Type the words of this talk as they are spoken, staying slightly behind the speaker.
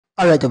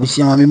Alright,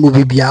 obviously, my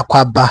movie be a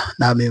kwaba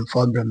na me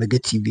inform Mega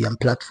TV and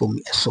platform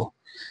so.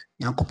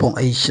 Yankopon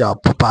Aisha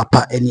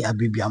papa any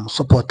abibia mo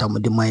support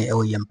am de my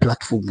yam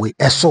platform we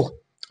so.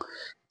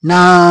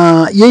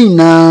 Na ye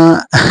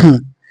na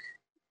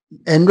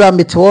endra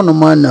mete wono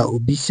ma na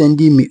obi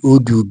sendi me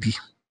audio bi.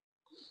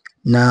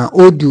 Na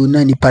audio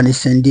na nipa ne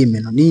sendi me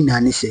no ni na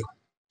ne se.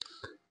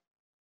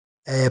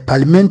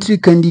 Parliamentary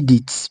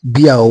candidate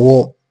bi a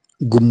wo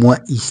Gumua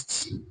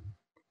East.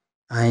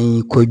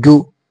 Ai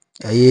kojo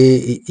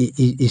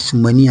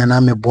isumani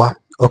anameboa.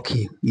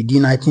 Okay, you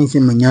didn't I think say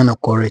manyana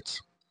correct.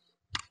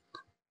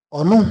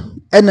 Ono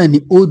ena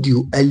ni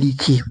audio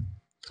aliki.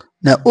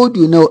 Na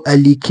audio na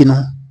aliki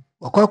no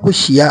wakwa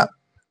kushia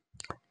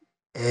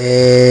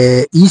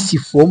isi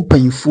form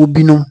panyifo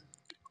binom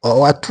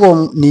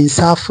wato ni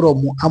nsa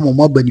from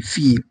amoma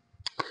banifie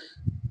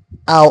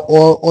a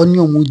oni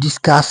omu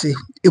discuss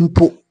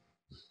impo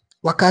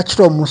waka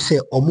kiro mu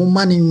se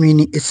omuma ni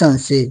nwini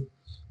esanse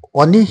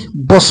oni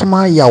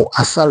bosma yaw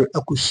asare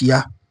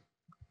akushia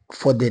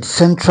for the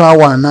central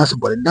one as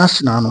but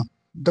national no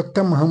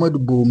Dr. Muhammad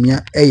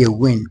Bawumia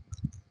win.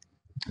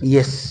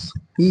 Yes,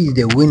 he is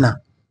the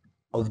winner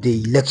of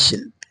the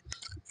election.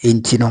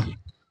 Intino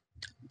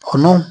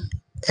ono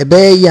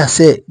ebe ya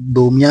say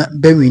Bawumia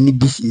be win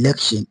this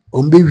election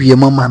ombe wie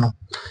mama no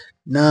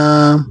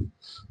na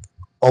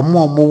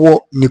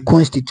omo ni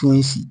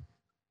constituency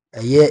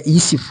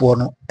isi for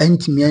no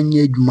antimi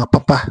anya adwuma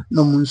papa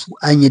no munsu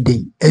anye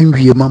den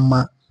anwie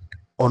mama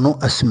ono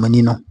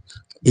asumani no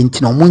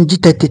intino munji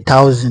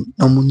 30,000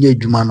 no munye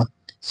adwuma no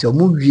se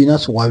omo wie na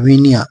so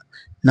wawini a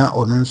na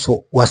ono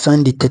nso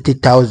wasandi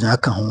 30,000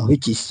 aka ho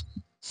which is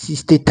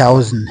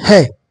 60,000.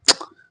 Hey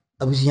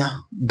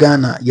abusia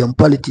Ghana young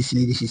politics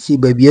ni disi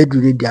baby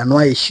adure dia no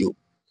ayehio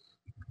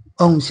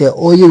on se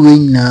oye we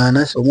nyina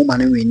na so mo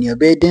mane we ni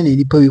be den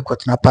ni pa we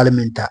kwatena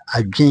parliament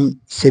adwen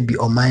sebi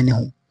oman ne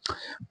ho.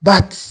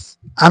 But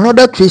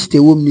another twist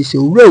wom ni se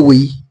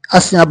we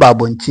asia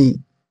babontin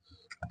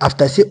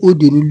after say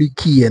odi no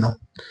liki no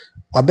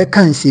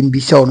wabeka nsem bi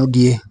se ono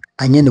de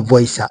anye ne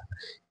voice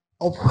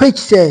of which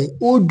say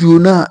audio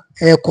na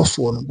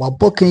ekoso no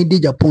wabo Kennedy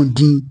Agyapong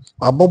din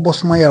wabo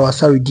bosma ya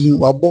wasare din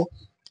wabo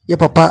ye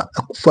papa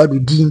akufadu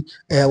din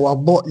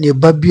wabo ne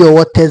babi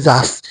owo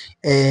Texas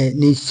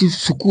ne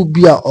suku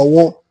bi a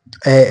owo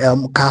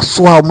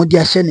kaso a mo de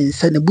ahye ne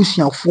nsa ne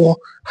busuafo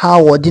ha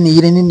wode ne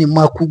yire ne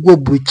makugo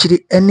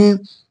buchiri ene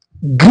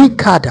green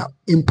card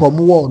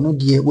impomo wo no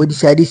de we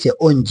decide say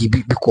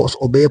ongibi because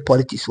obey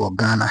politics for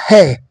Ghana.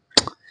 Hey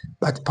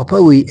but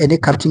papa we any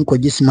captain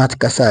koji smart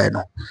kasa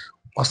no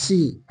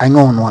osi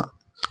anyonwa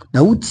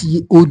na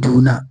wuti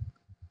odu na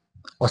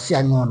osi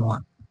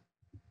anyonwa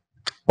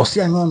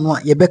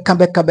ye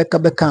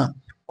beka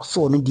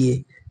oso no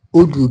de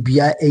odu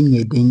bia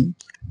enye den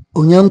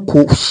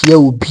onyanko hia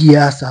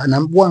obia sa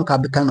na bo anka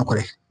beka na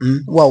kore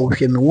wa wo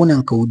hwe me wona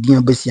anka odin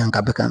abesi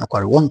anka beka na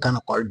kore wonka na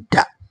kore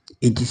da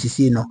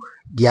entisisi no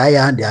de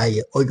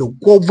aye oyo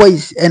go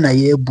voice ena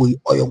ye boy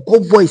oyo go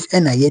voice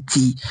ena ye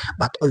ti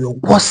but oyo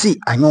go si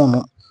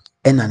anyono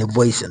ena ne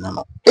voice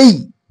no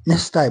hey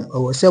next time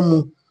o se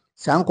mu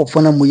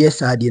sankofo na mu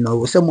yesa de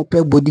no o se mu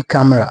pe body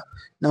camera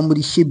na mu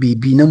di hye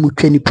baby na mu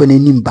twani po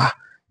nanim ba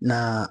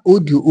na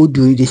audio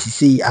de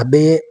sisi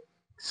abe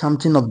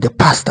something of the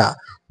pastor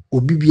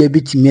obi bia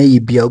betimi aye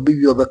bia obi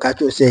bia obeka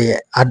cho say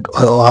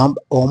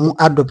omu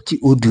adopt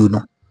audio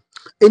no.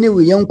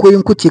 Anyway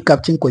yanko ti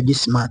captain koji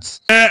smart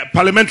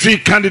parliamentary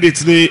candidate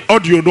the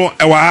audio no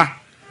ewa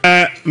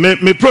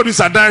me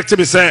producer direct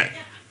me say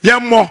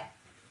yammo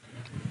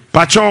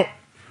pacho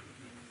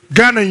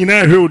Ghana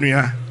nyina hwe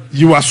onua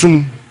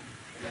yiwasum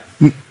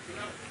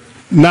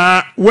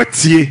na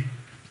watie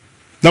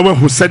na we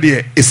hu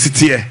sede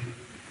esitie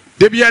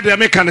de bia de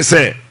me kan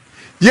say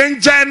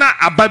yenjai na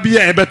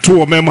ababia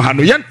ebeto o mem ha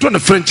no yento ne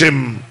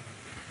frenchem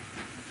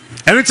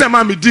anytime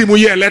am di mu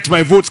ye let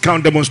my votes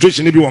count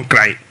demonstration e bi won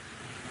cry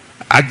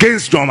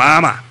against John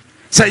Mahama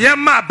say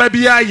yemma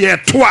ababia ye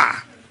to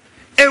a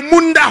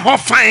emunda ho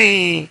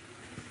fan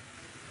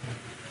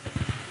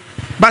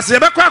bas ye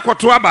be kwa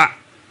akoto aba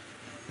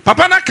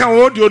papa na kan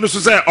audio no so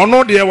say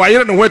ono de wa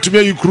yere no watumi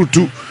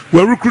ayikrutu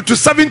we recruit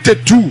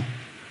 72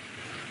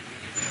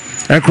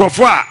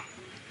 enkrofo a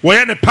wo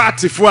ye ne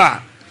party fo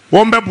a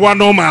won beboa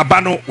no ma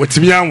aba no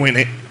watumi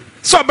anwene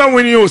so ba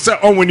wini o say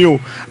on wini o.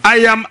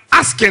 I am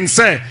asking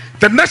say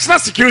the national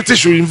security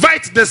should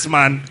invite this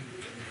man.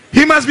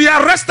 He must be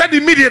arrested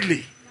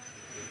immediately.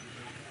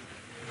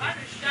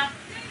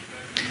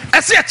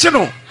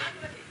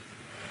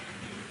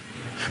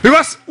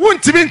 Because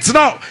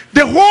now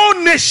the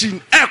whole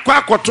nation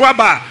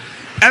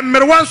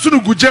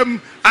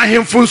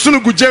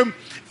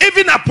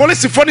even a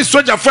police for the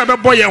soldier for a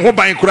boy and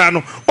hoba in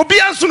Kurano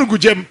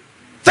Obian.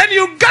 Then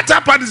you got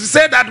up and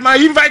say that my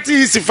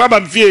invitee is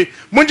Fabam Fie,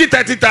 Munji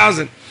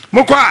 30,000.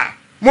 Mokwa,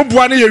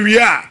 Mobuani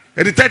Ria,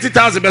 and the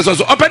 30,000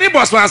 pesos. Open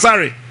boss,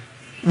 sorry.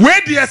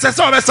 Where the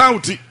SSO of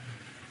Saudi?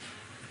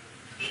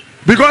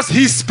 Because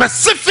he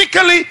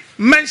specifically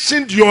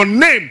mentioned your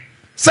name.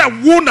 Say,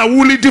 Wuna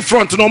Wuli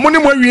different. No money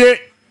more.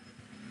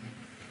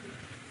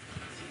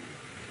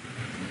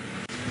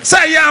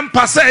 say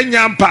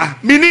yampa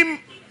minim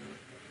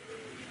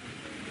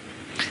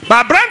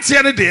ba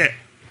brantie ne de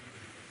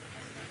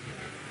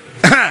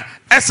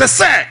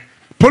SSA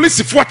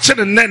police for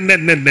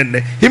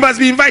ne he must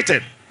be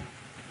invited.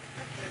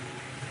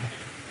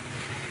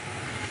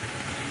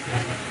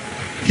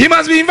 He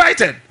must be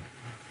invited.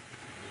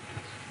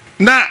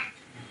 Now,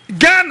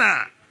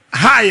 Ghana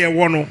high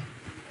one.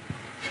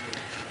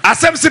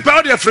 Asem si pa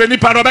odi freni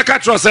pa no beka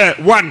tro say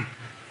one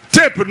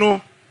tape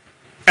no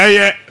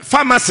a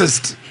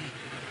pharmacist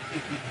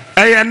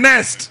a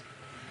nurse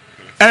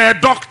a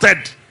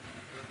doctor.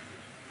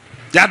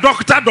 Ya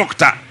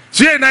doctor.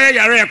 So you na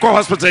yare call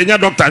hospital nya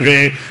doctor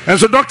hwe. And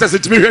so doctors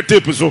it me hwe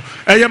tape so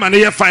e man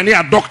e fine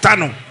a doctor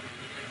no.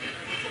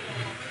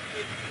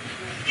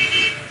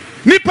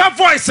 Nipa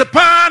voice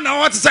pa na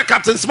what is a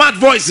Captain Smart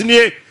voice in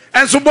here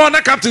and so born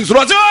a Captain so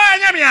oh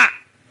anyamia.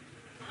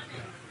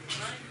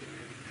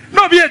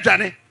 No be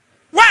Johnny.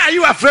 Why are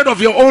you afraid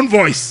of your own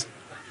voice?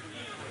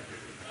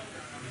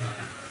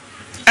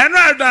 And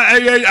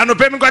I no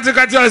payment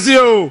kwati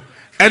o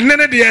and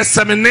nene de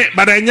semene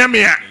but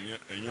anyamia.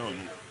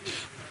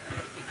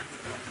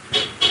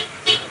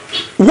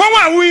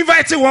 One we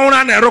invite one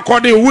and a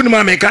recording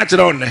wouldn't make catch it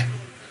on there.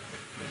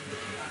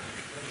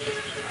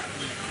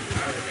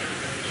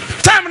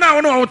 Time now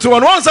no to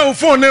one once our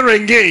phone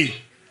ring gay.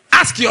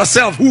 Ask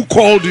yourself who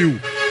called you.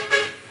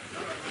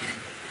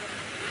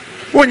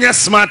 When you're a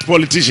smart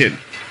politician,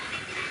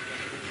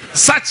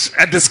 such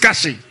a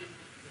discussion.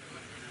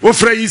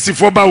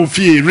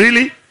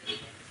 Really?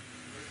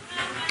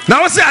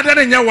 Now, say I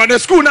didn't know what the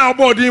school now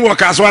boarding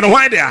workers want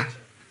why they are.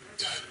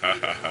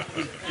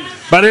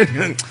 But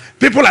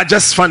people are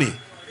just funny.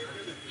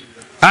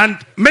 And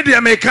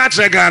media may catch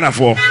a Ghana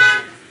for.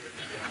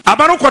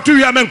 Abano kwatu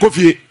ya men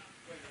kofi.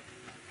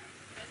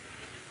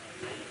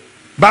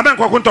 Baba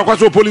kwakunta kwa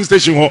so police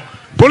station ho.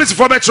 Police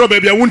for metro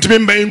baby I won't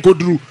member in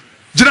kodru.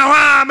 Jina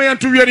wa me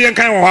antu wiere yen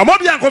kan ho. Mo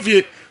bia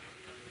kofi.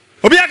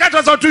 Obi aka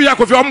to so tu ya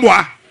kofi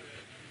omboa.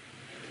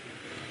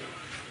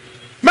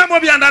 Memo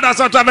bia ndada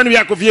so to abanu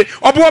ya kofi.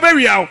 Obo be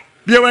wiao.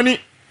 Bia wani.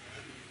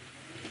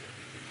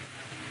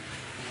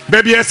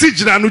 Baby esi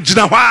jina no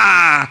jina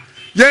hwa.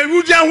 Ye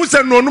wudi ahu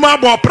se no numa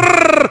bo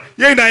prrr.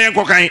 Ye na yen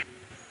kokan.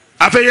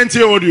 Afa yen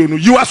tie audio no.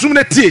 You assume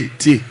na tie.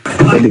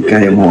 The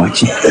guy mo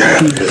wachi.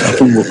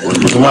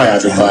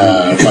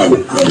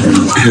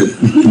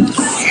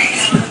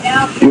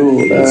 Yo,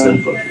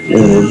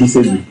 this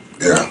is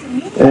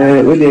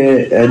when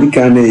the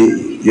can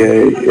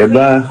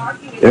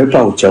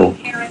pouch.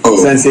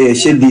 Since I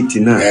shed it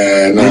now,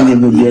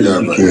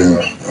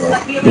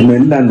 the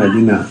men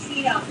Nadina,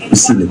 you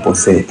see the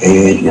posse,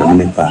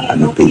 Yamepa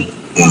and a pay.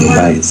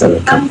 By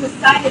Saraka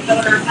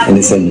and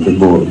the same the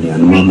board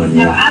and woman,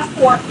 a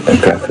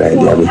crack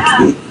idea with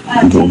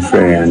don't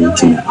fray and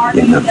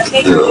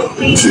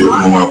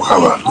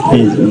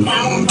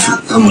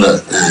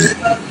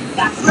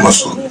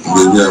muscle,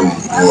 baby,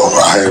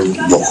 I have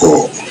Boko.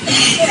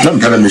 Not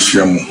gonna miss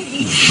you.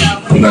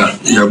 Now,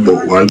 you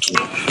have one to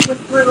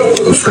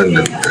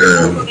offend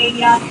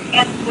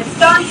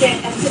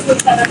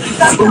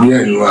for me,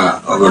 you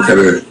are over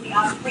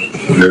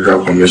the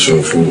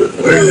commission for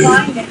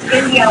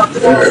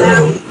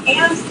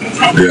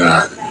they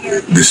are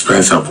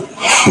dispensable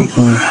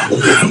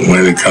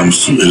when it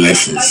comes to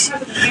elections.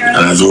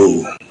 And as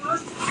well,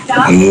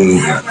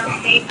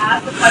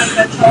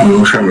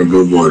 I'm a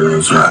billboard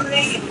as well.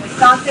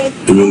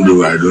 Even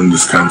though I don't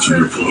discount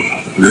you before,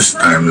 this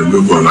time the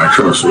billboard I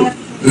cross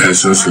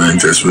lessons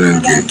learned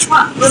experience gate.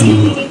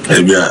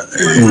 Maybe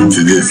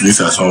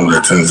these are some of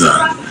the things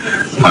that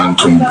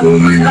Anton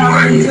Bowman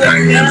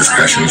and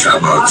discussions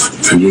about.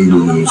 Even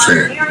though you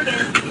say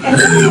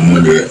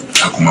when the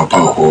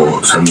Akumapa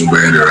or someone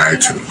by the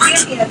writing,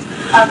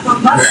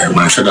 but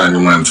my shadow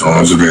animal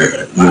also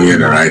the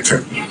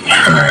writing.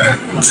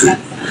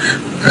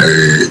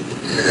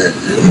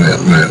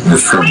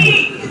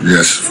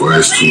 Yes, for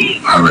us to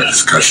have a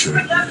discussion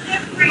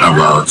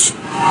about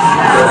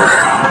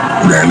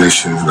the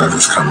elections that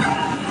is coming.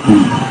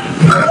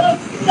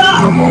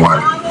 Number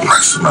one,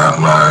 must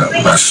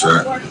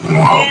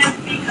more help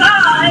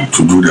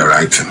to do the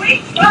right thing.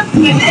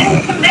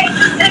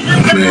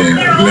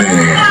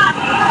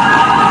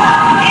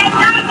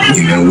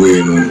 In a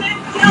way,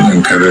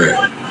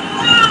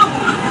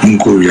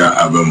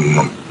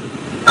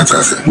 I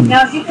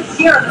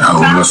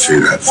will not say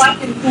that.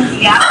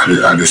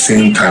 At the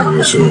same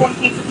time, so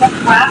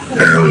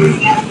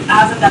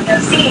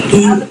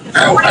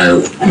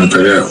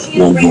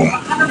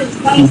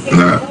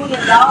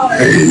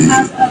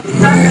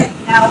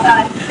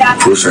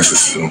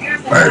processes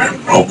like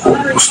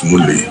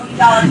smoothly.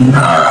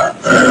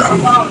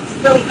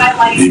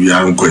 Maybe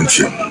I'm going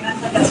to.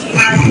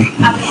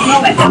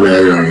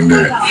 In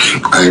the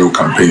IO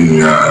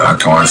campaign,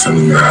 at once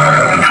and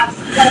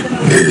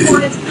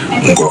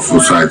go for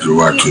side to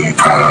what to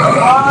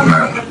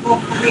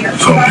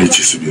from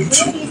HCBT.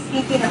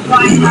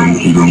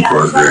 You don't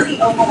cross the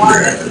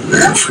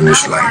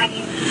finish line.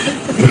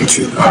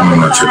 I'm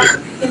not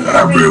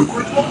I broke.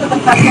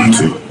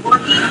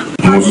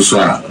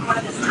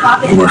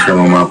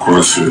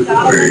 across the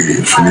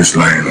finish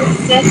line.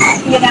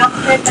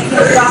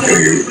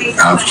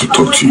 I have to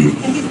talk to you.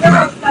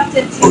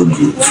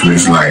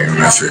 Finish line,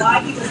 and I said,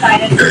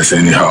 there's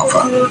any help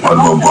on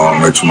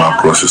the to my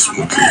cross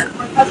smoothly.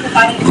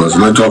 Because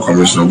electoral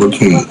commission, but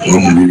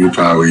won't be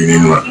power in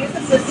anyone.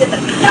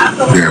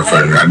 Yeah,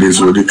 fine. And this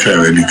will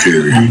declare.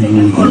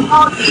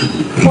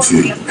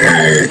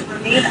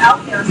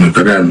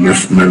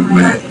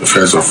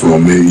 First of all,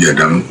 maybe you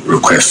don't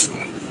request.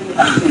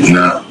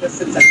 Now,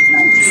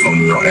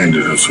 from your end,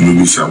 so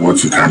maybe say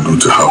what you can do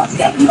to help me.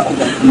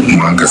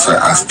 Mangasa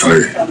as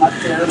three.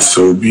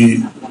 So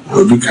be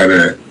kind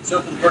of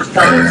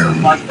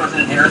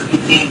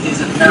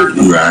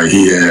you are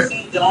here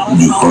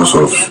because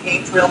of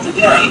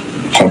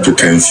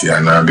competency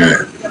and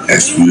other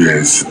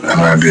experience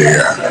and other.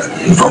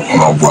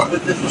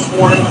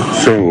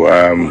 So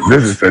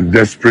this is a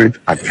desperate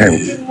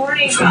attempt.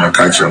 So my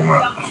catcher,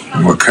 my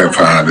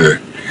father,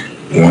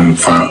 one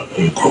fan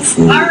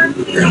coffee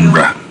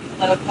embra.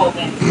 I'm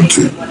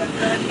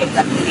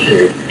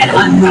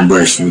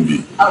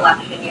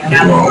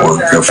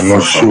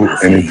not sure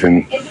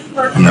anything.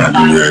 Not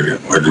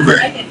the way.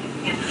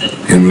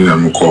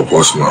 I'm called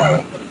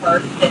postman.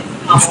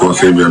 Of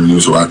course, I'm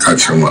news so I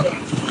catch him.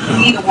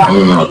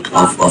 I'm not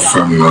of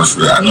families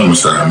that I know,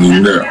 sir. I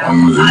mean, there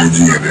on the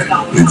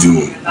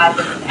meeting.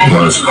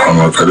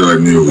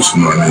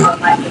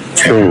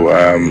 So,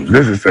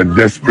 this is a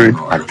desperate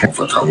attempt.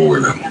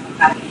 With them.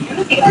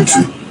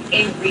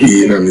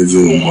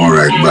 All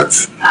right, but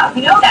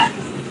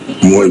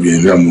more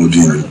being a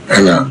moody,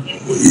 and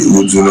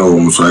would you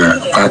know,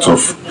 part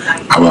of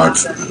about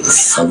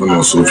 7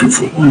 or so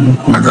people,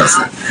 like I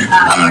said,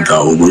 and I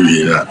will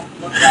be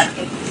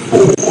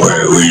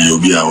where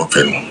you'll be our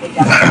pen.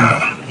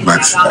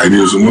 But I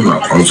do some more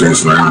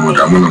conscience now, I'm going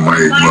to my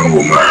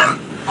woman.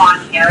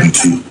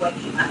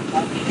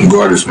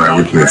 God is my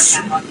witness.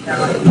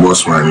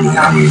 Was my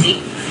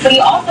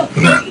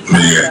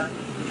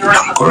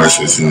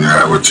corrections in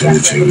our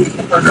changing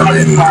the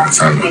main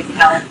son.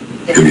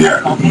 We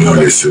are no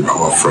less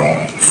about from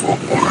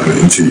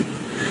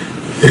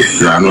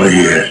you are not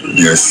here,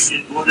 yes,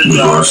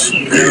 because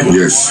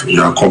yes,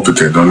 you are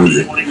competent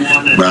only.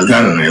 But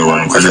I don't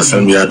know because I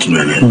send me out to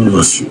me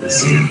because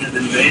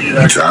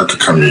I have to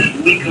come in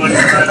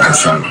and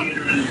son.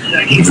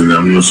 Into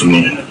the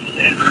Muslim,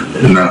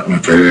 not my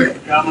parent,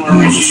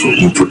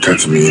 who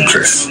protect me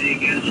interest.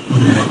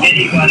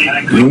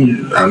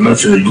 I'm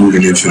not going to do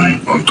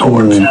anything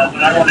untoward,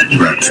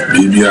 but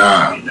maybe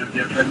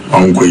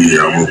I'm going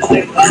to go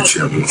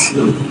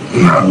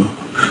now.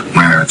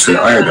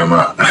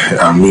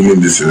 I'm winning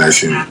this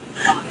election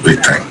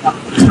big time.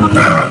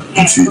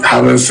 See,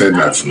 having said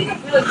that,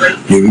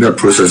 in the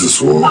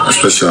processes,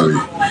 especially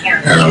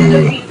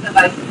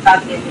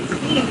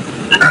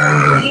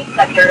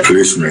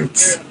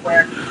placement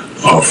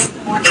of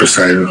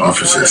presiding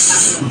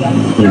officers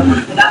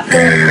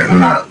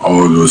and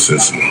all those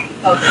things.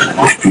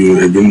 If you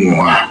a bit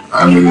more,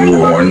 I mean,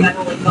 one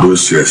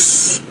those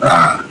years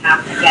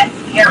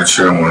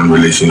share one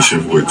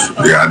relationship with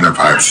the other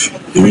party,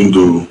 even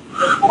though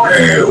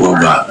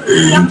over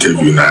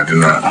interview na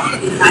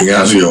he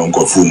has your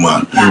uncle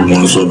Fuma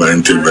one so by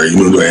interview, you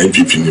know the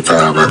MPP in the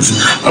power, but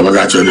I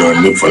got you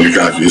on the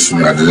political affiliation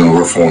that didn't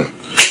work for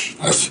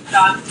as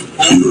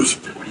heroes.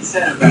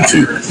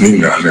 Until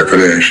Nina, the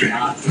preparation.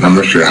 I'm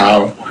not sure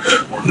how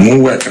more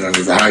work and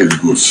how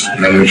it goes.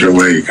 I'm not sure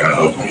where you can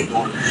help me.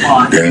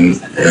 Then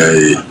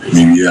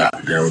maybe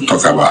they will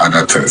talk about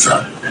other things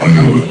on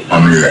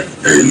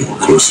the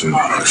closing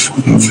us.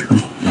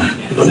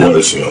 What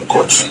is your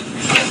court?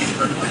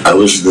 I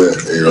wish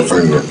that your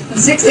friend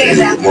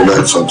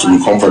mobile phone to be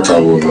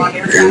comfortable in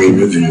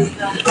meeting.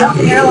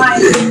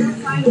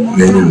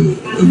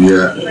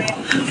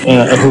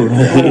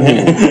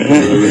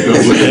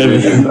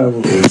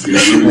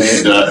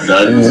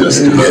 That is just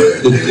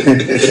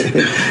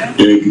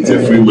it's a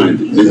free mind.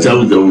 The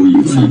child don't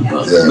will free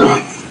pass.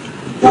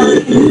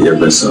 Yeah,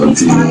 but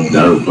something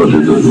that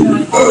recorded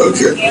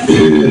okay.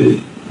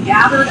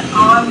 Gathered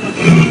on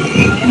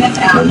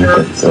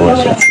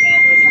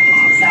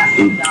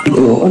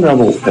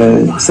Honorable,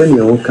 send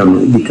your welcome.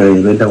 In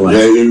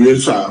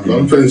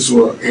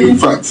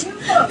fact,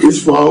 it's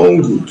for our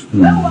own good.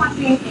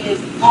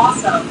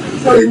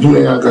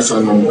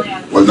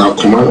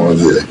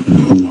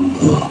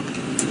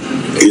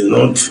 It's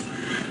not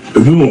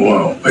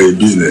a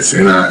business,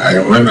 and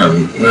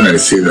when I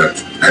say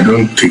that, I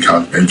don't take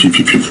out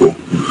MPP people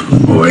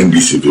or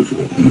NDC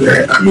people.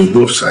 I mean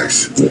both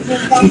sides.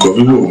 Because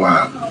people who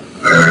are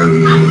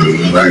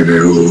like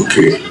they're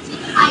okay.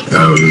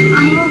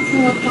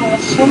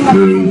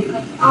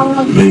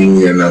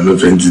 Me and I'm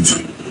not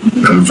entity.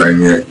 I'm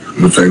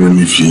finding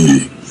me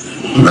fee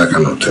that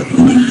kind of thing.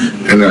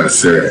 And I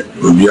say,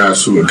 we are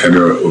so kind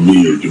of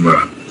obey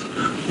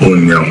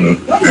on your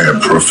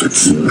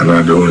profits and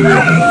I don't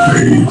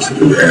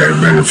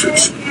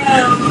benefits.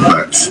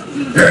 But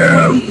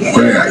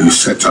where you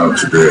set out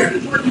the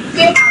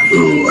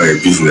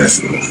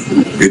business,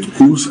 it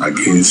schools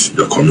against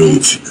the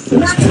community.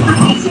 7.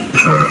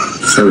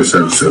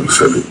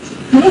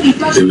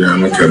 Maybe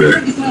I'm not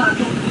there.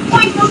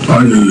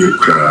 Only you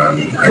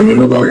can. I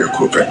mean, about your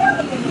copy.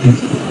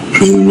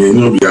 Me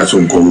no be at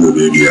home go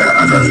baby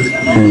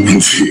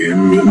nti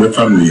me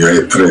family ya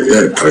tre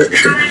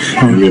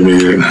me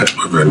na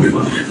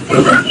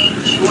baba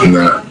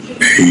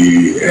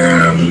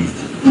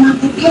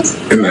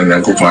na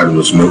na ko fa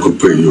no so ko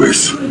pay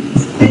US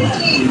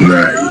na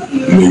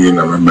me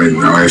na my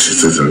na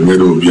citizen me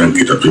do be an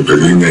get paper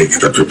ni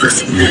get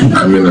papers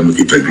I mean I'm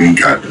get a green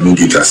card me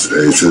get as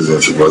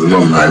citizenship was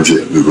not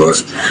manje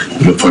because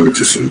no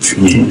politics into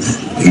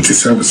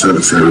 7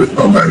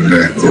 over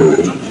there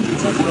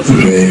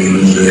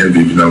me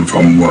be done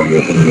from one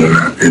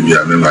ebi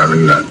ame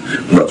na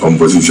but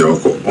composition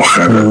ko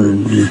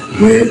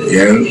me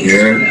yen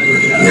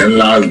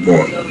last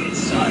born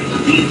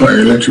my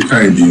electrical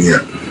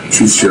engineer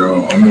this year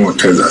almost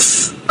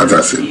Texas as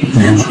I say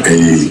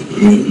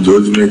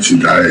judgment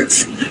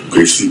direct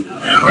kwesi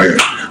I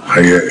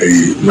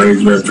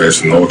management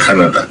person or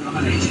Canada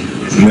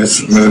my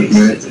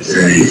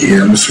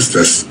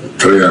sisters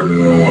three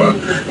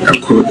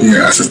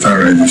assistant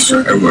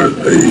registrar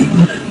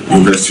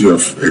University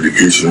of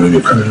Education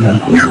in I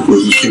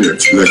was a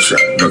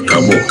lecture, Dr.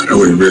 Mock, I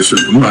was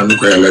university of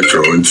lecture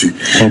on tea,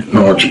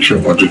 no to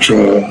show for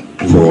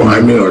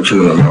I mean or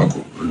children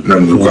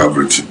Nam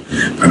coverage.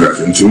 And that's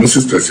into my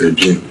sister said, I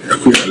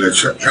quit a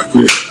lecture, I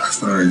quit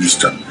assistant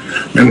registrar.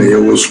 Then I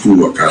was school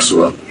work as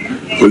well.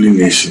 Holy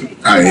Nation,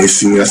 I a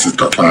senior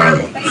sister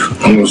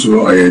almost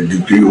I a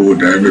degree or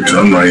director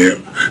on my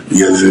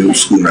years in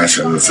school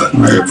national, I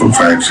have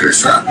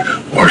proprietors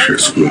or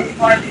school.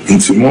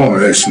 Into more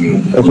or less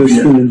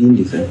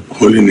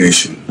Holy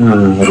Nation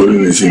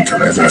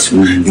International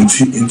School.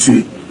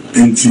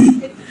 Into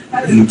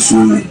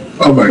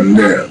urban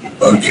there,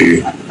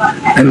 okay.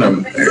 And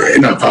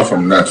apart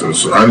from that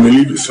also, I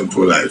live a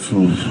simple life.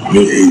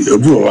 Me a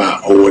boy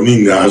or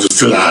ninga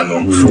still I know.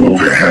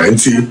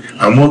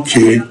 I'm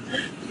okay.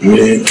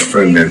 Me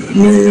friend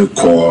me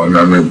call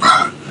na me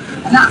ba.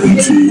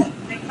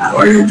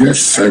 I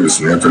just service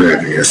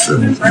never yes.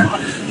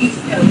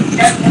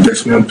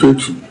 Just one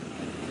page.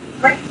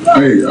 I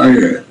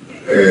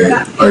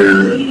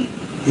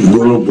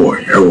Golo boy,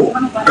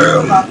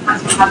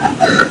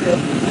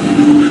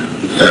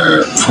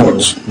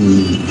 hot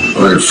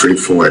or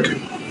straightforward.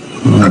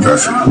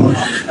 That's it.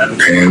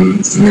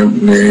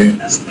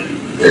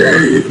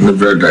 And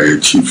brother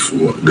chief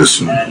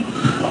this one.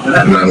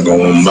 I'm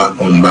going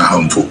back on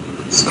Bahampo.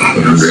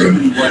 And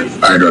then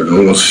I don't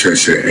know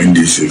share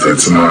NDC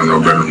that's man or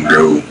Benham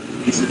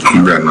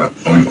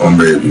on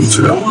baby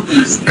to them.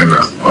 And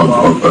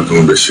I'm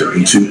going to share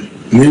until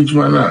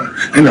Nijmana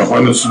and I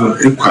want to know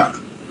equa.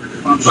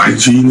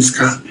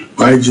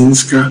 Why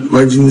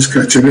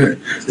Jinska today?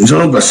 In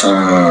John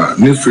Bassa,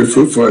 Nifre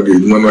for the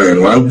mama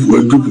and one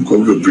group of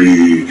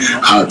be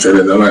hard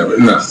telling the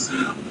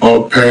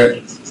all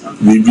pair.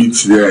 We beat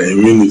their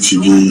immunity,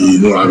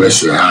 no, I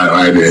wish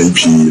I the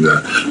MP,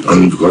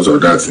 only because of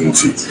that.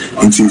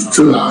 It is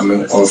still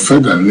or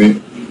further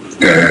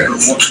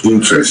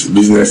interest,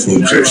 business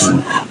interest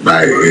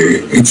by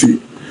it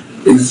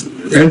is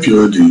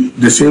MPOD,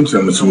 the same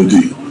time as we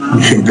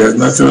there's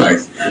nothing like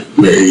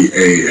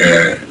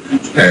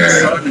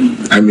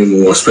I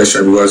mean, more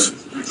special because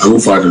I go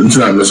for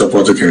the I'm not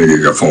supporting Kennedy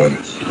Agyapong.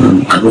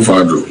 I go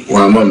for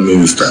one mom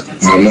minister,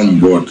 one mom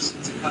board.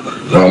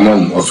 My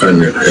mom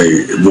offended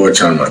a board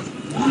chairman.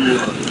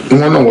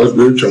 One was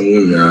very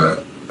young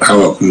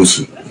our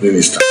minister.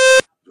 Minister.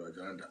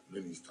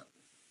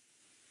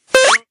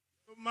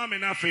 Mamma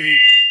Nafi,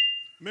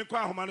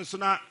 Mekwa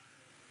Humanusuna,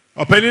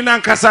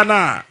 Openina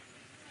Kasana,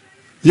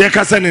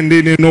 Yakasan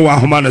and Noah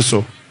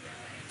Humanuso.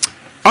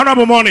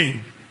 Honorable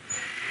morning.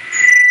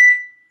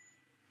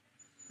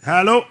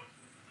 Hello.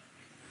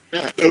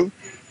 Hello.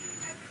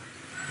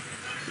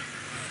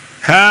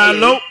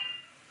 Hello.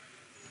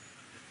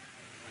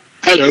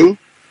 Hello.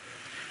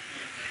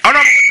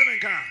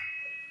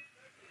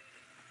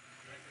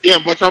 Yeah,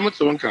 but I'm not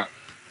so car.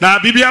 Now,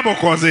 Bibia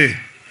Bokoze.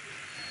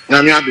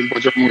 Now, me have been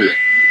put up more.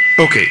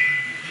 Okay.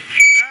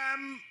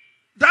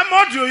 That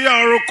module you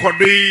are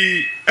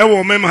recording a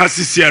woman has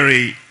a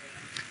series.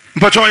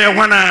 But I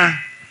wanna.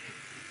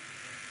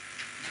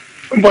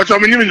 But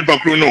I'm in the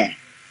background.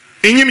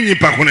 In your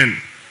background.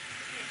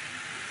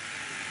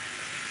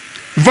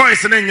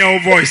 Voice and your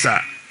voice.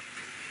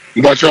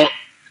 But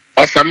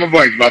some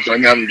voice, but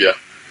on Yambia.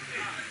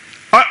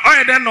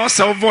 I don't know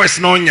so voice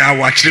no nya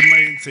watch the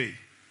main say.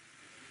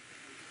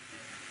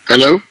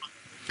 Hello?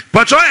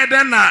 But I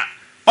don't know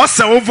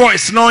also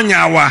voice no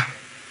nya wa.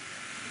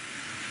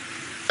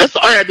 It's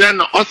I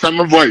don't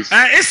awesome voice.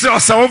 It's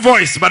also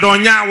voice but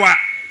on nya wa.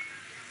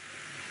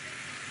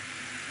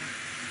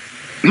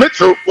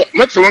 Metro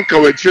one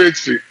kawe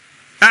church.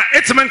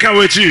 It's man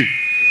kawe chi.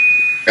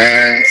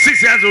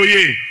 6 years old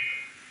ye.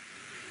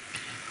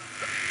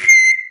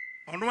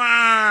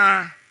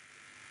 Onwa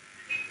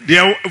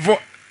dia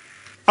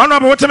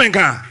honorable what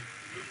menka.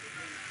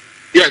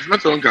 Yes,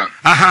 Metro one ka.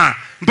 Aha.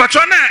 But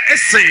na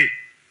essay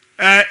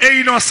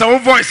you know, so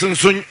voice and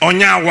soon on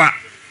yawa.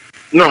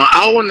 No,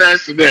 I want to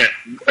answer that.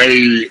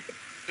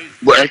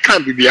 I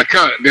can't be I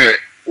can't there.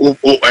 Oh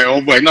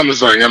boy, no,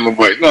 sorry, I'm a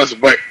boy. No, it's a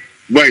boy.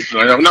 Boys,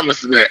 I'm not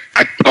there.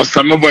 Or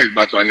some boys,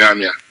 but on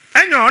Yamia.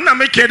 I know, not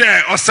make it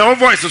there, or so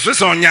voice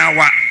is on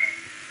yawa.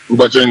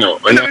 But you know,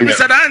 I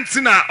said,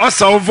 Antina, or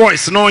so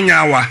voice, no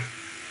yawa.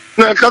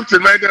 No,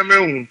 Captain,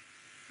 Madam.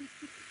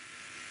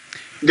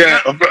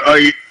 There,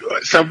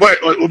 some boy,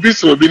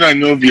 Obis will be not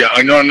Nubia,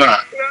 I know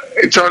not.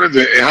 It's already,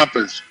 it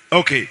happens.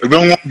 Okay. It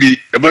won't be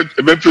about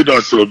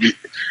also be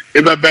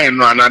ever ban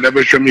no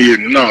another show me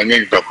no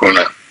in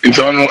corner.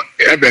 Into no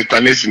ever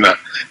international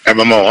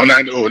ever more on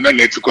and oh, no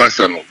need to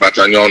concern, but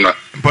I know not.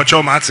 But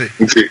your mate.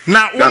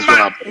 Now,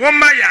 one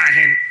my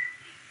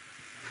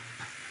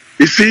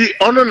you see,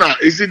 oh no,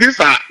 you see, these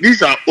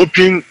are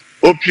open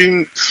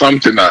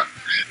something.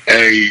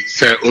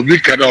 Say, Obi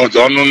cannot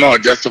or no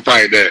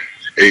justify there.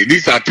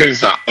 These are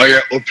things that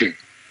are open.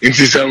 It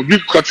is a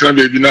big cotton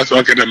baby, not so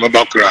I can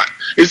remember.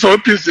 It's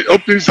open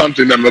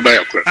something that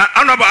mobile cry.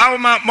 I know about our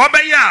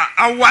mobile,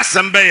 I was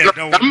some bay.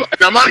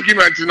 The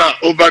argument now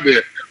over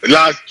the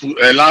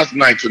last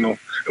night, you know,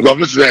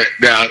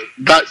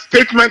 that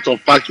statement of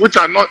facts which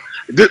are not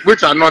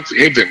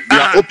hidden. They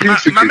are open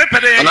secret.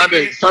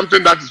 Another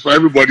something that is for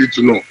everybody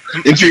to know.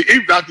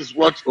 If that is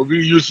what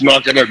we use now,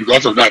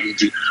 because of that,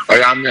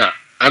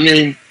 I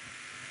mean,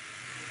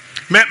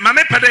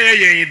 Mamma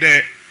Padaya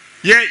there.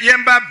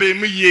 Yemba be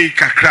me ye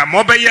kakra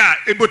mobaya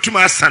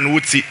ebotuma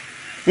sanwuti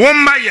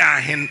womma ya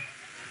hen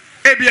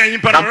ebia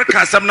yimpa na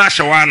reka sam na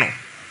hwewano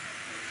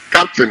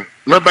captain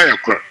mobaya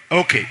kwa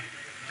okay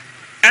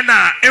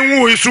ena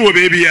enwu isu wo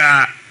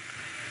bebia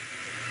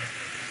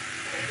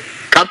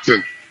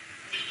captain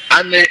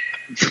I mean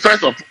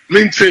first of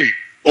maintain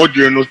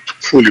audio not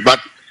fully but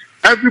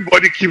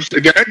everybody keeps the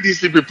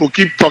NDC people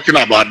keep talking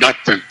about that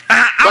thing.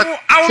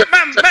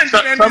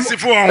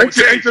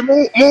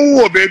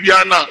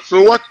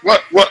 So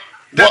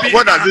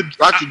what does it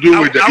have to do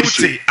with the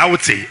issue? I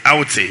would say.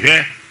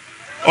 Yeah.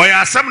 Or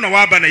yeah, some no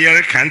waba na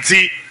yere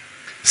kanti.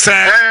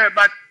 Say,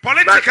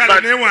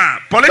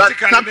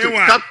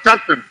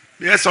 Captain.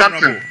 Yes,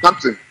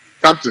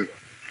 Captain.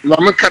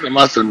 Mama can't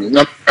answer me.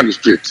 Not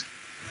straight.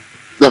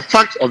 The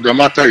fact of the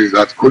matter is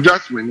that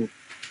just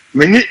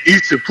many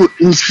is to put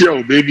in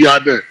share baby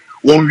out there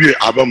 1 year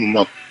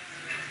above.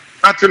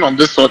 Nothing of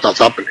this sort has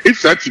happened. If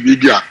such a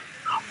big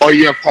or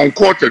you have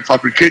concocted,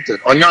 fabricated,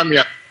 or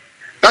Yamia,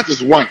 that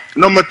is one.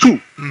 Number two,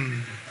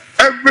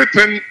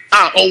 everything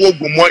our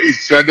Gumo is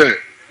said there.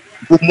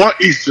 Gumo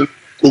is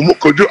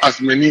Kojo as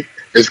many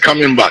is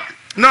coming back.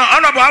 No,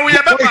 honorable, we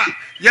have no,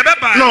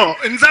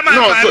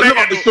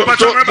 so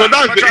that's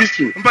the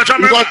issue.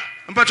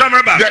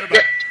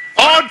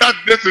 All that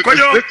this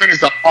thing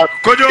is about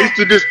is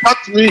to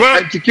distract me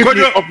and to keep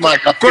me off my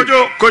campaign.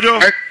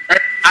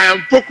 I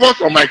am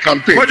focused on my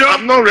campaign.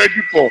 I'm not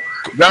ready for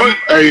them.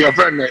 Your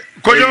friend.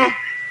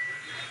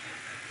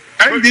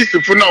 And this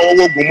is now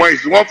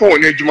is one for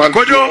one age man.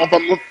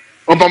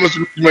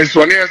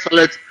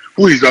 Select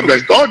who is the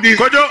best. All these.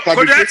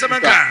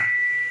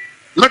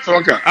 Let's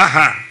talk.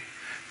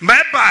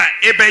 Meba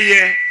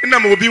ebeye na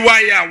mo bi wa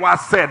ya wa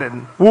said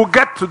we'll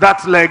get to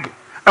that leg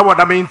and what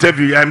I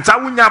interview am ta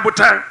wunya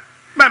buta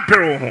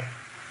mempero ho.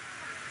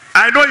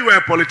 I know you were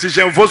a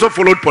politician, you've also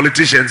followed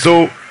politicians,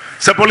 so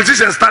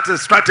politicians start a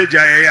strategy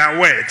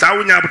where ta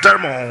wunya buta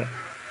mo.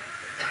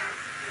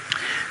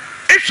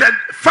 It's a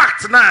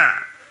fact na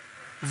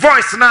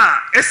voice na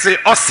ese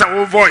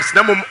osawo voice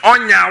na mum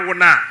onya wo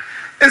na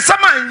in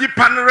some in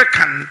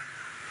Japan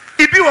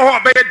it be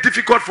very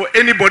difficult for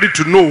anybody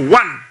to know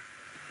one.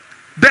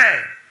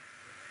 There.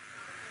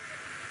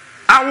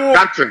 I will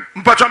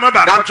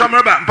Mpachomaba.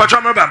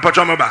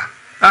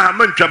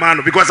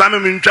 Munchamano, because I'm a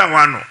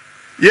Munchamano.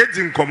 Yet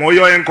in Como,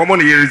 you're in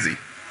common easy.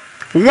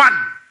 One.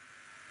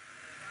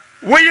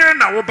 We're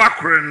in our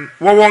background,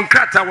 we won't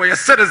cut our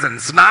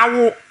citizens.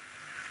 Now,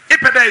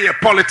 Ipede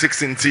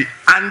politics in tea,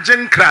 and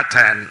Jen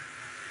Kratan.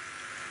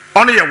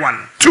 Only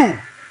one. Two.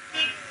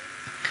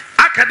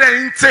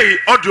 Akade say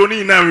audio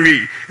ni na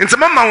wi. Into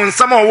mama on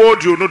some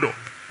audio no do.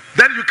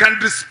 Then you can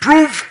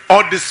disprove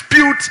or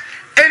dispute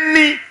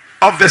any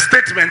of the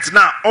statements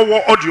now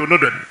over audio no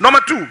do.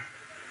 Number two.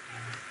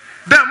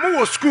 Then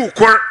mu school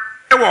kwor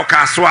e wo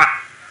kaswa.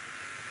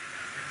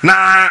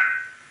 Na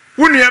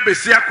wunu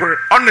abesi akwor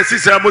on the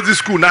sisi amozi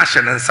school na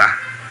hyenensa.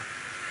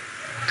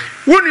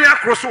 Wunu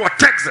akro so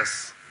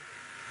Texas.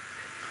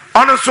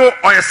 Also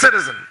or a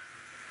citizen.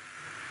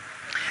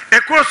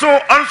 Ekro so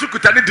also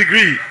kutani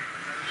degree.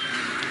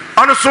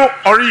 Also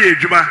ori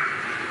ejuma.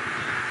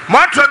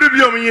 Matwa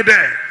bi omi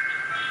there.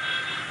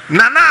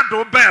 Nana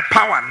do be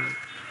power.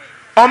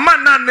 Oma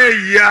na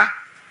ya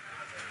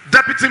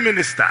deputy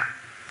minister.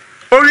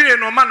 Ori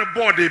no man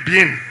board e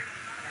bien.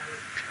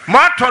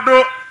 Matwa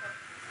do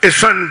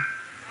eson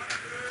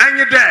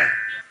anyi there.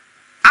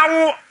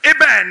 Awo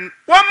eben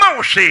wa ma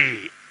wo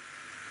hwe.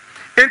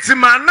 Enti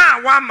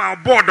mana wa ma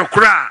board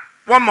kura.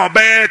 Wa ma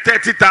be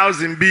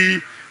 30,000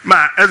 bi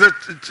ma as a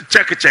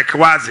check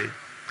wazi.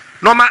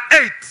 Number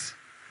 8.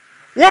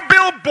 What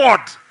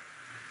billboard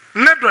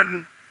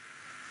nedon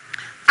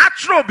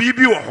atro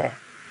bibi wo ho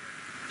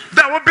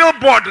da wo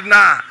billboard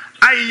na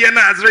aye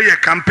na azre ye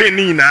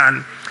campaign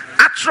na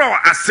atro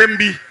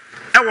assembly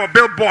e wo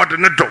billboard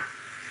ne do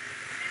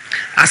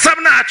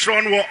asam na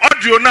atro no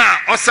audio na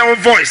osew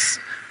voice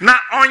na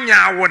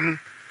onya won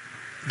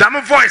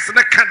dam voice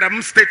na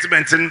kadam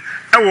statement e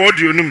wo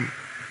audio num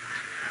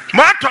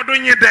mo atodo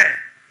nye de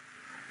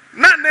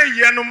na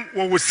yenom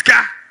wo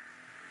wosika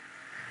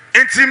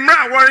enti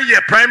mra wori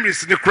ye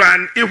primaries ne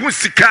kran ihu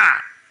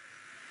sika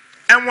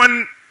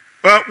enwon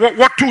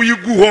what to you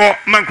go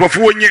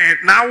mankrofo nye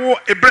na wo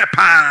ebre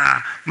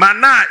pa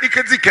mana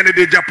ikedi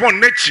Kennedy Agyapong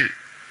nechi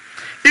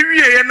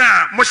iwie ye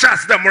na mo sha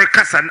asida mo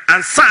kasa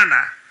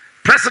ansana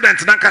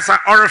president na kasa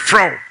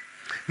orefro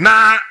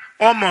na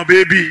omo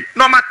baby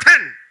number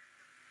 10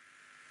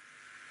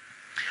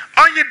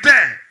 onye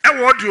de e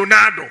wo audio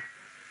na do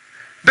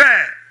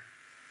de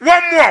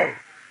one more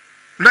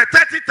na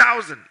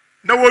 30,000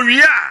 na wo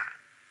wi a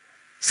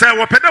say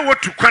wo pede wo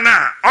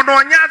tukwana ono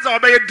onya za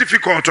obeye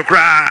difficult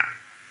kra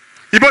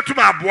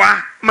ibotuma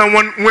aboa ma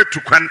won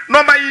wetukwan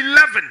number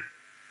 11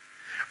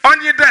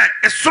 onye de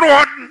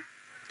esro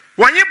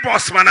wonye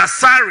boss man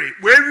asare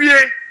we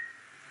wie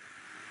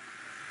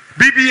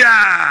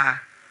bibia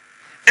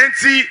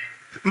enti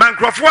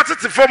mankrofo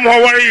tete fom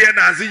ho ware ye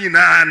na azi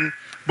nyina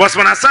boss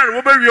man asare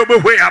wo be wie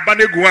obehwe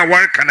abanegu a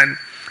ware kanan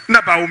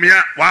na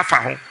baumia wa afa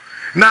ho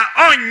na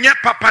onye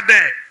papa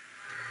de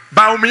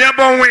baumia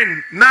bon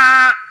win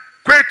na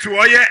kwetu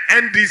oye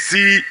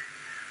NDC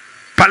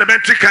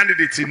parliamentary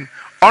candidate in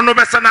ono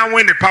besa na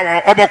win the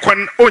power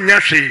obokon onya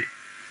hwe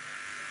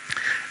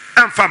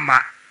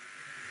amfama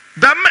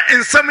dam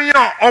ensam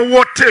yo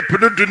owo tape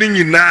no du ni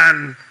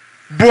nyinan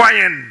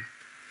boyen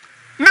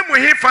ne mo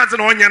he faz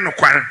na onye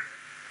nokware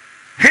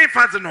he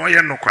faz na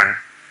onye nokware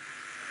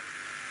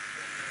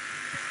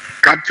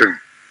Captain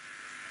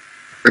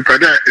the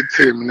pada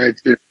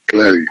terminated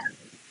clearly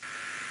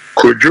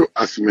kojo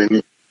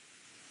asmeni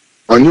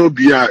onyo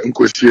bia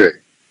nkosie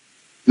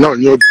na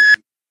onyo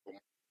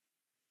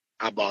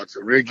about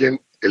rigging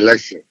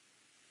election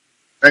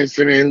and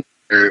saying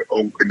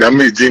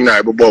damage na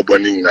ebobo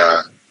boni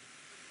na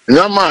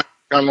nyama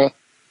kanu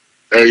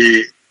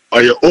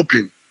or you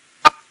open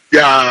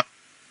yeah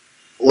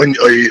when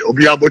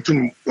obi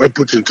abotum we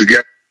putting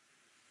together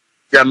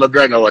yeah my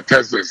brother our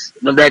tests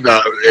my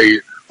brother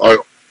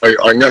or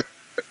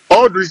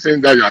all these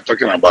things that you are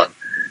talking about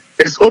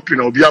it's open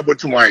obi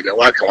abotum wide and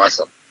what can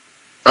wasa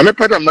I'm a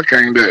part of my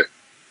kind there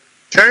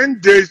 10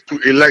 days to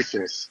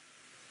elections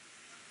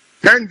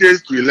 10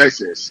 days to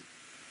elections.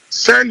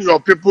 Send your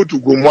people to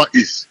Gomwa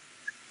East.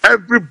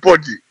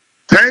 Everybody,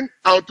 9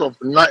 out of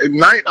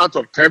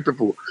 10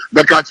 people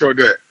that catch you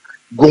there.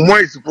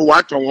 Gomwa East for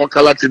what on one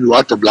color TV,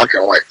 what black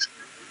and white.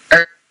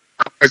 And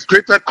it's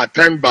created a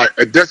time by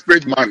a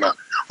desperate manner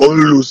or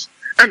lose.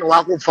 And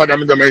walk for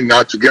them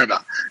now together.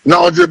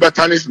 Now the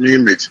Batanis me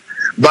image.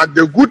 But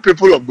the good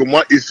people of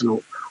Gomwa East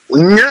know,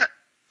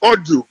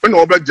 audio when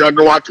over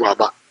January to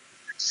about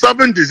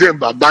 7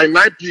 December by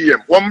 9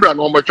 p.m. One brand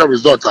normal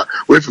results are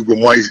with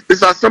Gomwa East.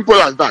 It's as simple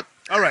as that.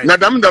 All right. Now,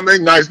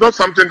 it's not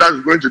something that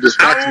is going to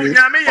distract me or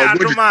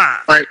going to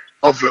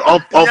of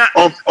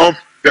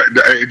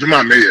the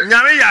Juma Mayor.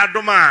 Nyame ya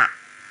adoma.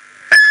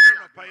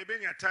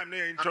 Time na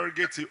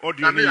interrogate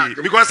audio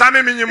because I'm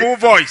in your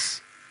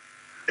voice.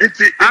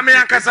 I'm in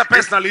Ankasa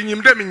personally in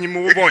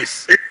your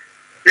voice.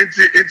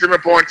 Into my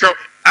point.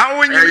 I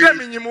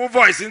will in your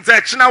voice. In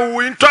fact, now we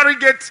will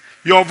interrogate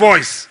your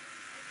voice.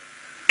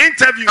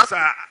 Interviews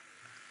are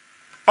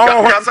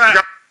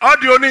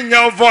audio in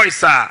your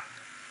voice are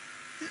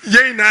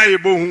ye na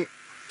ebo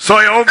so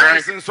your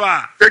voice and so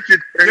take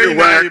it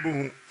anywhere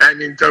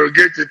and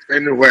interrogate it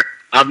anywhere.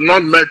 I've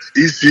not met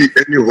EC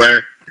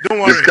anywhere. Don't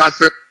worry.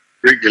 Discussing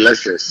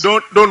regulations.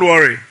 Don't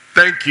worry.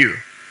 Thank you.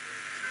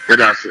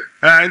 Good answer.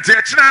 And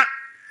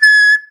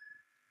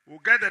we'll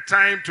get the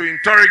time to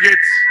interrogate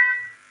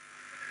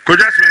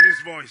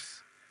Kojaswani's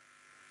voice.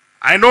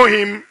 I know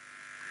him and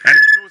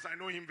he knows I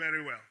know him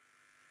very well.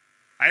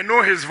 I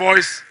know his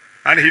voice,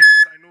 and he knows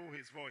I know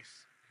his voice.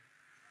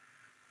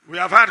 We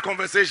have had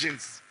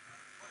conversations,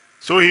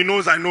 so he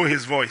knows I know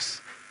his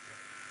voice.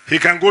 He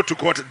can go to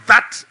court.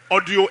 That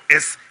audio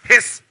is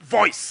his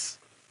voice.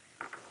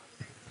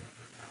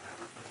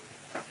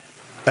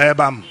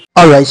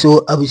 Alright, so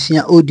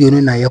abusia audio no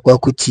na yakwa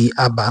kuti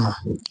abano.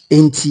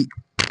 Enti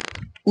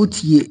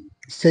utie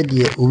said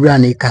owura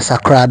ne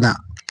kasakra na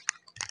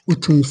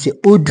utum se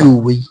audio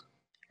we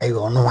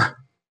ayo no a.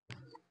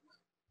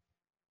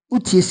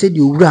 Utie said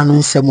owura no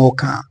nsem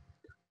oka.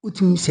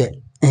 Utum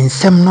se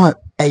nsem no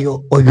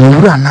ayo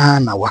owura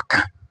na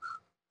waka.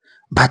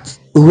 But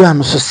owura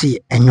no so se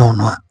enyo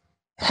no a.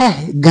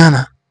 Hey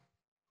Ghana.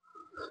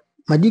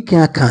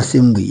 Madika aka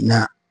assembly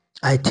na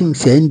I think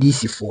say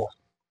NDC for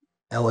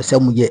I was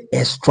some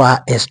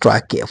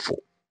extra careful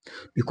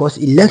because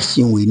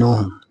election we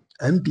know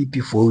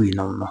MPP for we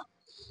know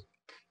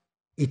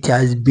it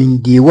has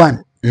been day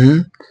one.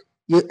 You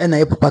and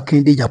I Papa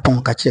Kennedy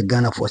Agyapong catch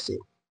Ghana for say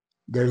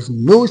there is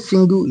no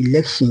single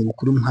election we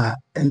couldn't have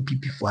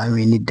MPP for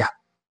any that.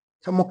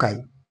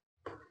 Samokai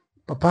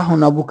Papa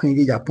Hon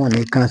Kennedy Agyapong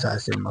ne cancer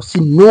no see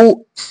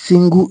no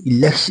single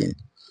election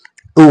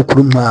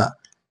okruma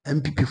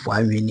MPP for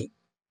awini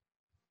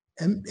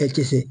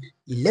say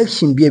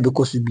election be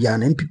because be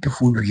an MPP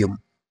for wiem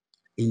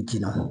enti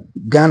no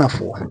Ghana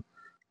for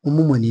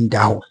umumani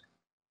ndaho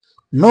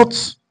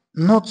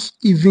not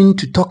even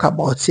to talk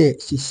about say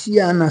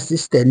Sisia na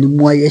sister ni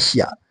mu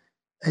ayehia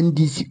and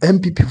this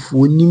MPP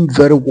for nim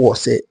very well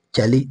say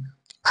Charlie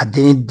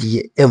adene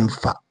die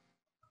emfa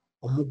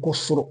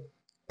omukosoro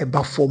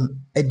eba form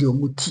ede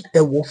omuti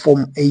ewo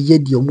form eye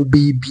de omu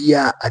be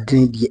bia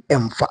adene de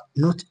emfa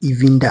not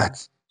even that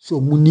so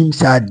munim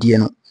sa de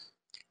no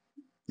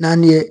na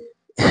ne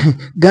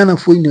Ghana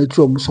for ina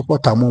tro mu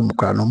support am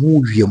kra no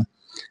mu wiem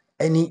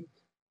any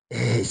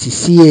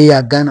CCA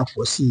ya Ghana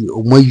for see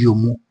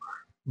omayomu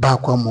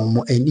back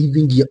one and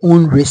even their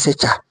own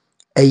researcher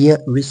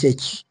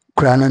research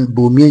kranan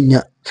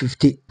bomianya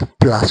 50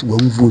 plus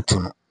one vote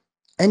no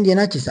and the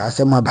na chisa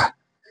asema ba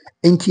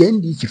enti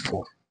NDC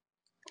for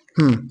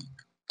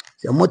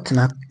se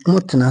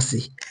motena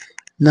se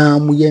na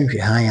muye nhwe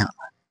han ya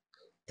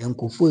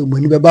enkofo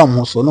emani beba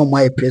mo so no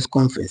my press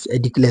conference e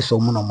declare so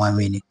mo no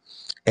manweni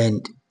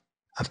and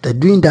after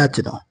doing that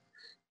no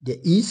the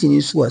EC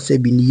ni so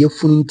asabi ni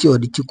yefunu nti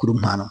oditi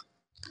kurum ha no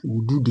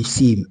will do the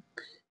same.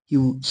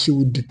 She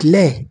will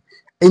declare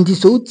and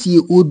this OT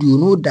audio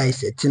no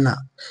dissect na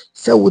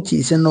say what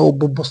is na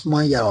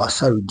Bosman ya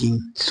wasarudin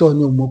so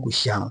no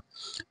mokushia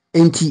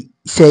enti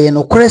say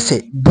no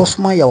kwese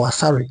Bosman ya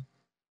wasare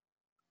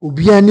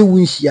obia ni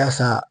winshia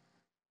sa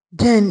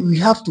then we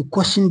have to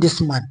question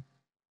this man.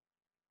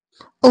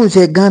 Oh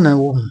say Ghana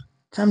wo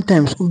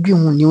sometimes obi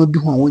hu ni obi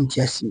hu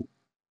wonti asi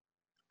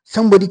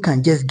somebody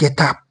can just get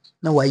up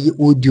na waye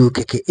audio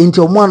keke enti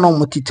omo na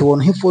omotete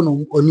won hefo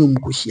no oni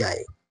omukushia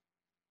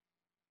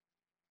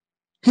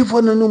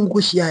hefo no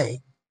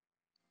omukushia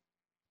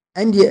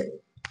and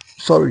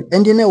sorry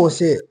and then I was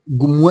say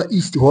Gumwa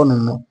East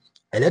Honum no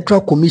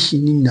electoral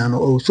commission in no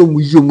also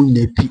museum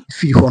na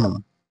fi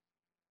honum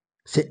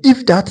say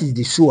if that is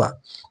the soa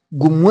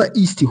Gumwa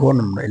East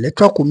Honum no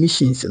electoral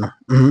commissions no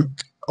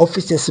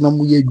officers no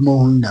mu yeduma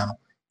ho no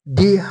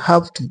they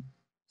have to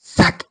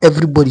sack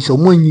everybody so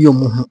mo nyi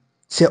mo ho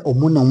say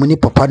omo na omo ni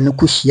papa no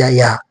kohia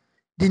ya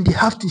then they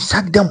have to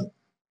sack them.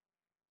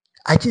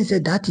 I think say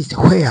that is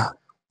where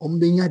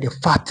ombenya the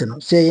fact no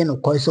say you know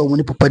ko say omo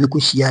ni papa no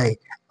kohia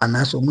and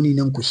also money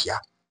nankushia.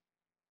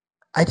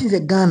 I think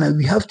that Ghana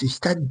we have to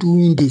start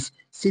doing this.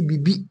 Say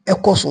bibi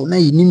ekoso na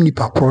yinim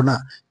nipa pro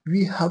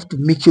we have to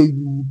make sure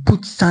you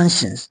put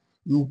sanctions,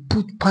 you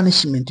put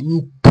punishment,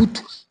 you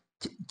put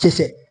just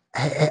a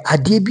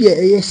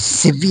debia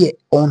severe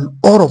on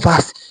all of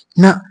us.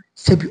 Na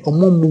sebi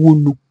omo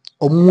mu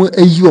omo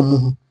ayi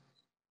omo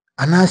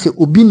and I say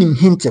obinim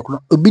hint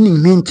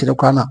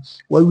na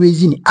we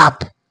raising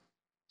up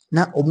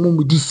na omo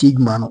mu this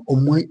segment no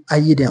omo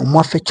ayi den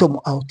omo afecho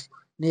mo out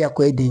na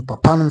yakwa den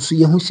papa no so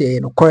yehu se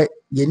no kore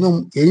ye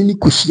ni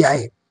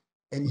kohia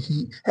and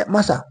he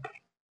masa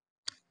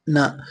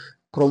na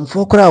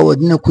kromfo kra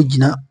wodina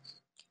kugina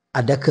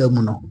adaka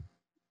mu no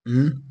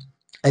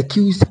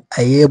accused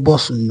aye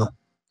boss no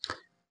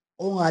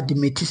on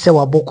admit se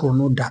wabokro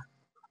no da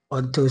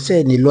until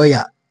say ni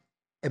lawyer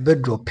ebe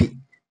drop it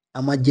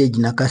ama judge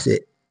na ka say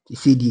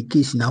the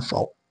case na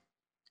fall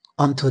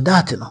until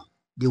that no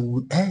they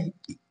would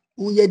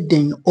uye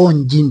den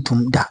on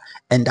jintum da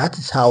and that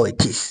is how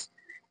it is.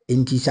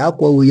 Inti sa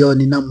kwa we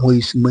on nam ho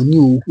isumani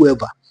o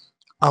whoever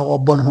our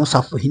born ho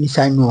safo hini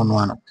san no no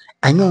ano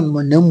anyon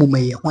mo na mum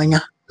ye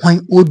hwanya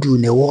hwan odu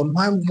ne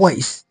one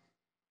voice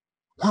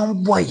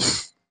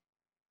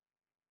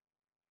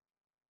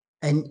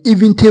and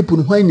even tape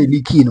no hwan na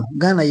liki no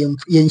Ghana ye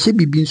nhye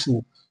bibi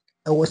nso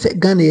e wo se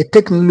Ghana ye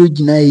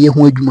technology na ye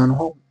ho adwuma no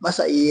ho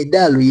masa ye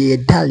dal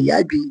ya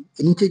adwin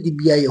enite di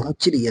bia ye ho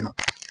kire ye no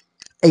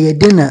e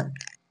de na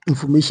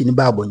information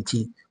ba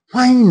abontin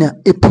why na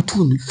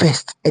eputu ni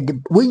first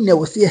when na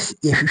was yes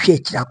ye hwehwe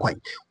akira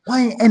kwan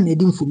why and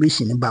the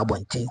information ba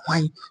abontin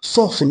why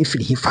source ni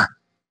firi hifa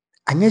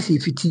anya se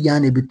fiti ya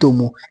na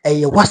betomo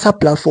ye WhatsApp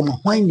platform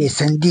why na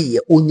send ye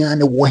onya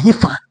na wo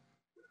hifa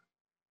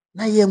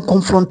na ye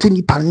confront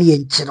ni pa na ye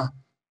nchiro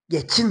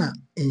ye china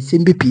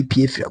ensembe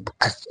ppf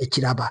as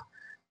akira ba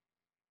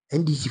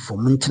NDC for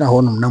muntina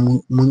honum na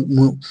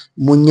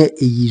munye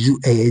eyizu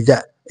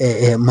eza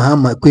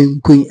mahama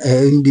kwen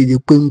ndi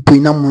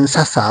kwen na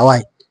munsasa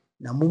wai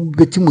na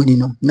mubeti muni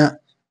no na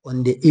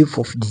on the 8th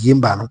of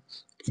December no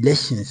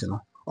elections no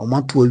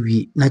omato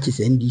awie na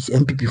chese NDC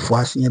MPP for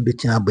asia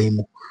betina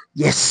abamu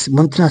yes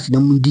muntina se na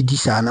mundidi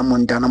sa na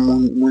munda na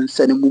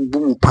munsa na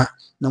mumbu pa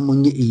na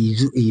munye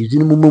eyizu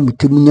no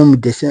mumutemu nyam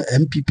dese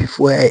MPP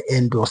for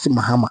endorse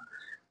mahama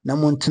na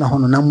muntina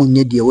hono na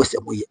munye de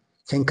wosemoye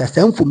senka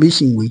sa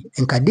information we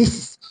enka this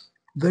is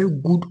very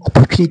good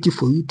opportunity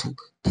for you to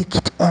take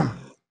it on.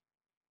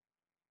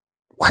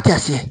 What I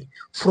say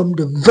from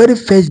the very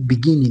first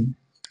beginning,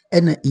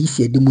 and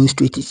easy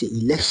demonstrated say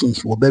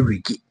elections were very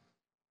rigged.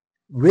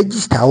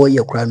 Register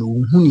our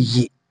crown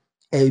ye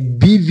a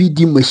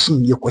BVD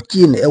machine ye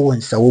kwatie na ewo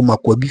nsawo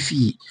makwa bi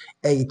fie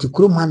ti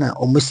krom ha na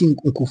omosi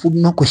nkofo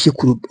bi na kwahye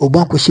kuro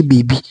oba kwahye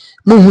baby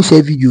mo hu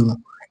sa video no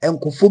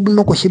nkofo bi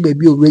na kwahye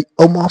baby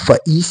omo afa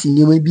isi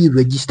nyema bi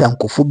register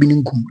nkofo bi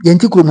ngum ye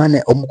nti krom ha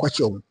na omo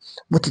kwahye omo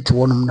motete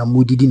wonum na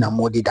modidi na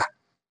modida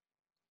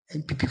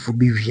NPP for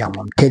be wiam,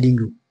 I'm telling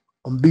you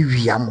be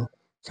wiam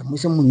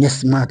some yes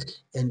smart,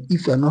 and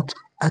if you're not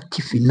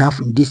active enough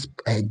in this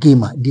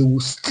game they will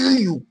steal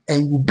you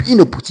and you'll be in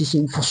a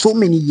position for so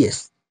many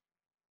years.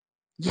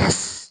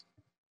 Yes,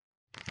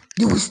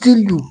 they will steal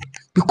you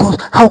because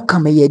how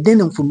come I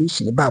then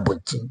information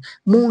about thing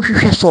more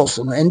source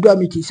no and do I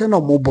mean say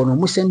no more bono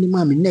mo send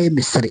me name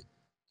mystery.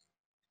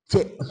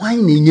 Say why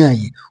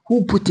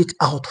who put it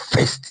out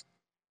first?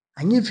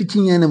 And if it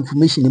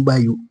information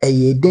about you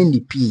then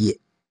the PA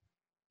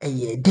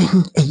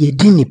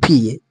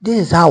this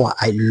is how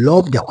I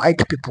love the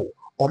white people.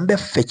 Ombe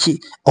fetchy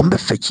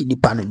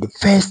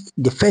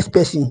the first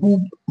person who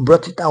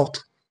brought it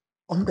out.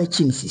 Ombe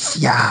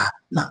chinsis ya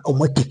na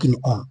omo taking it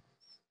on.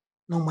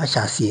 No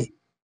masha say.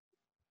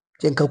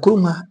 Jenka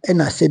kuruma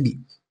ena sebi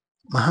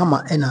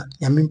mahama ena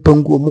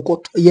yamimpangu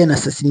omukot yen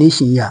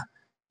assassination ya.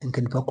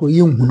 Enka nipako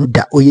yung hunu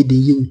da oye de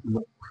yung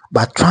hunu.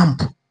 But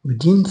Trump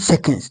within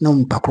seconds na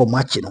mpakro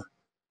machino.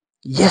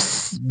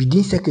 Yes,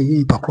 within seconds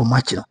mpakro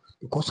machino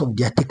because of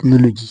their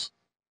technology.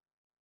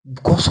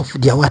 Because of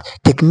their what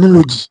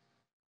technology.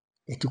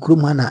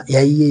 Etikurumana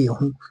yaye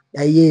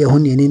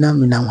ni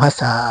na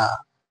hasa.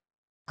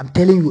 I'm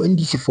telling you, and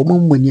this is for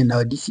money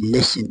now. This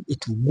election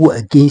it will go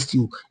against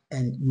you,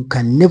 and you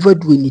can never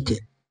do anything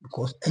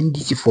because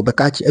NDC for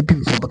Bakachi,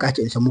 people for Bakachi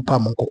and some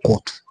monko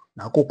court.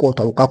 Now court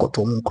or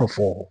to monko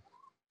for.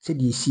 Say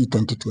the see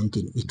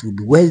 2020, it will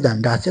be worse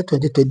than that. Say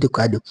 2020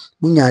 card,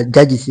 munya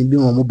judges in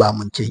being mobile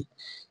monche.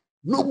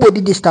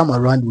 Nobody this time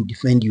around will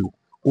defend you.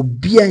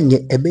 Obia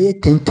nye ebe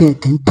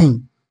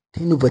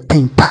 10 over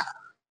 10 pa.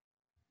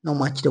 No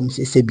much them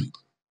say sebi.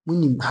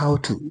 Meaning how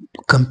to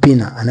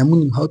campaign and I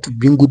mean how to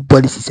bring good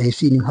policies. I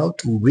see how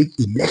to rig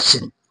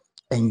election,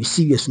 and you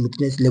see your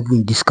smoothness level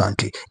in this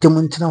country.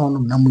 Jamontina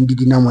on Namundi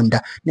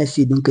Namanda,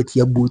 Nessie don't get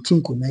your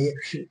boating.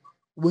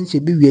 Once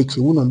you be rich,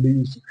 you won't be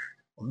using.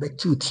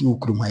 Bet you tea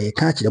I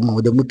catch them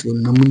with the mutu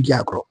Namundi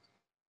agro.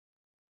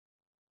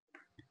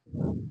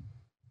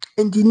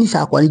 And the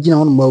Nisa Quanjin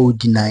on more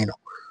deny.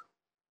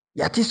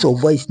 Yet is your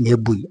voice near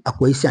boy, a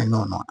quasi I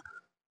know.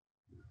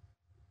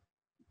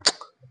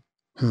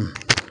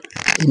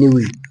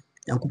 Anyway,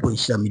 Yankupo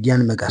Isha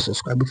Median Mega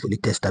subscribe for the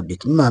test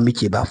update. Mamma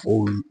Chiba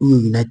for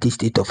United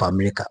States of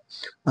America.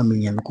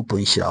 Mammy Yankupo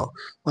Isha.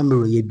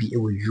 Mamma be a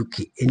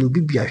UK and you'll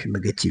be a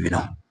TV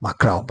now.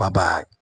 Macrow, bye bye.